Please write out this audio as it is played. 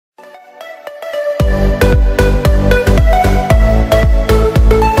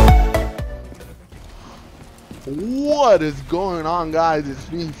What is going on, guys?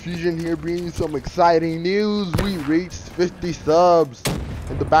 It's me, Fusion, here bringing you some exciting news. We reached 50 subs.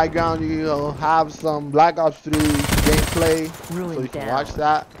 In the background, you'll have some Black Ops 3 gameplay, so you can watch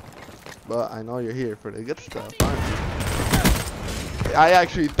that. But I know you're here for the good stuff, aren't you? I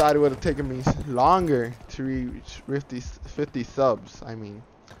actually thought it would have taken me longer to reach 50 subs. I mean,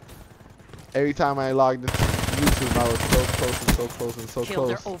 every time I logged into YouTube, I was so close and so close and so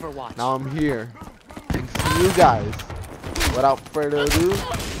close. Now I'm here. Thanks to you guys. Without further ado,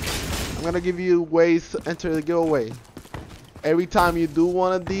 I'm gonna give you ways to enter the giveaway. Every time you do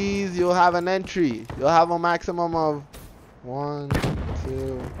one of these, you'll have an entry. You'll have a maximum of 1,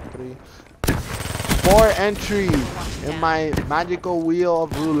 2, 3, 4 entries in my magical wheel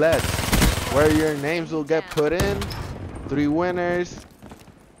of roulette, where your names will get put in. 3 winners.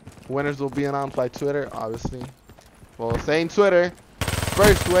 Winners will be announced by Twitter, obviously. Well, saying Twitter,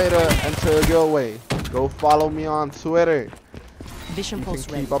 first way to enter the giveaway. Go follow me on Twitter. You can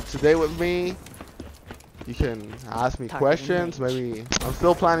keep up to date with me. You can ask me questions. Maybe I'm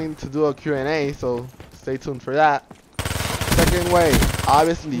still planning to do a Q&A, so stay tuned for that. Second way,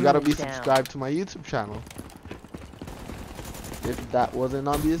 obviously you gotta be subscribed to my YouTube channel. If that wasn't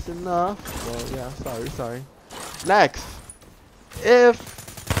obvious enough, well, yeah, sorry. Next, if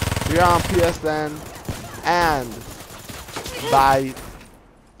you're on PSN and by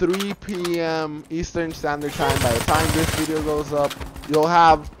 3 p.m. Eastern Standard Time, by the time this video goes up, you'll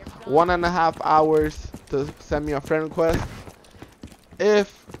have 1.5 hours to send me a friend request.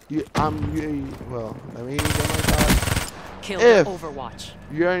 If you, well, let me get my thoughts. If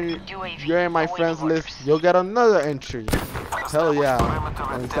you're in my friends list, you'll get another entry. Hell yeah,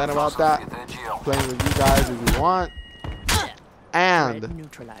 I'm excited about that. Playing with you guys if you want. And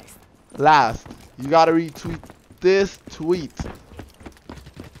last, you gotta retweet this tweet.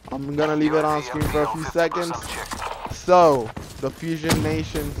 I'm gonna leave it on screen for a few seconds so the Fusion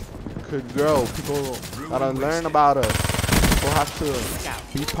Nation could grow. People gotta learn about us. People have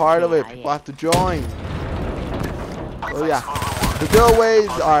to be part of it. People have to join. So yeah, the giveaways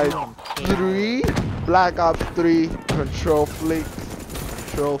are 3 Black Ops 3 control fleets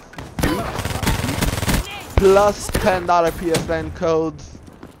plus $10 PSN codes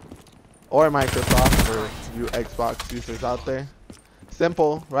or Microsoft for you Xbox users out there.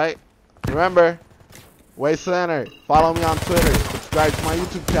 Simple, right? Remember, way center. Follow me on Twitter. Subscribe to my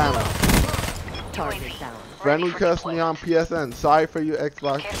YouTube channel. Friend request me on PSN. Sorry for you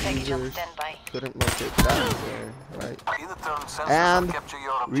Xbox users. Couldn't make it down there, right? And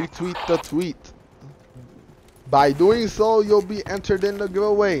retweet the tweet. By doing so, you'll be entered in the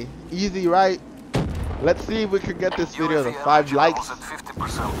giveaway. Easy, right? Let's see if we can get this video to 5 likes.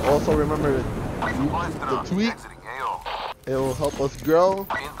 Also remember the tweet. It will help us grow,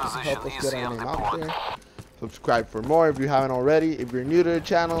 help us get our name out there. Subscribe for more if you haven't already. If you're new to the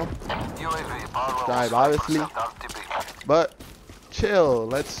channel, subscribe obviously. But chill,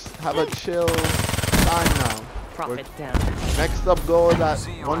 let's have a chill time now. Next up goal is at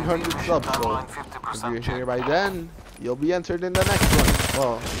 100 subs, so if you're here by then, you'll be entered in the next one.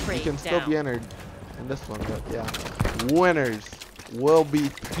 Well, you can still be entered in this one, but yeah. Winners will be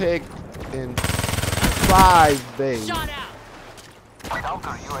picked in 5 days.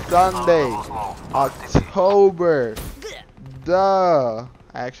 Sunday, October. Duh.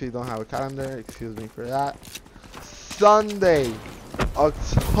 I actually don't have a calendar. Excuse me for that. Sunday,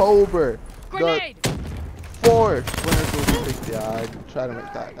 October the 4th. Winners will be picked. Yeah, I try to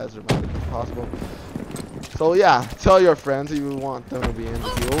make that as dramatic as possible. So yeah, tell your friends if you want them to be in the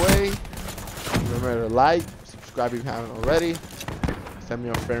giveaway. Remember to like, subscribe if you haven't already. Send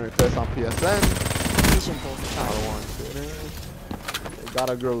me a friend request on PSN. Follow on Twitter.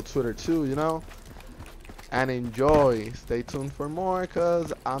 Gotta grow Twitter too, you know. And enjoy. Stay tuned for more,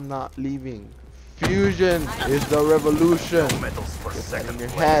 cause I'm not leaving. Fusion is the revolution. Get that in your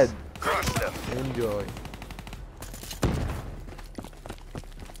head. Enjoy.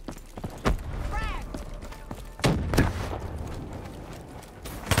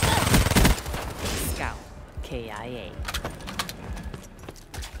 Scout KIA.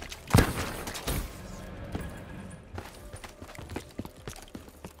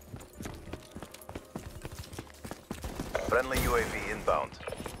 Friendly UAV inbound.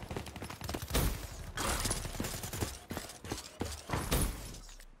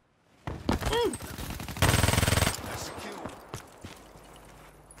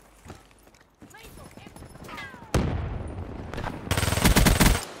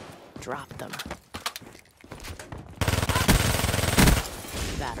 Drop them.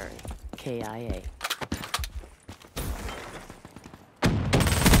 Battery KIA.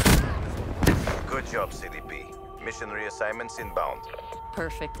 Good job, CDP. Mission reassignments inbound.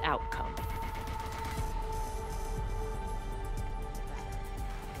 Perfect outcome.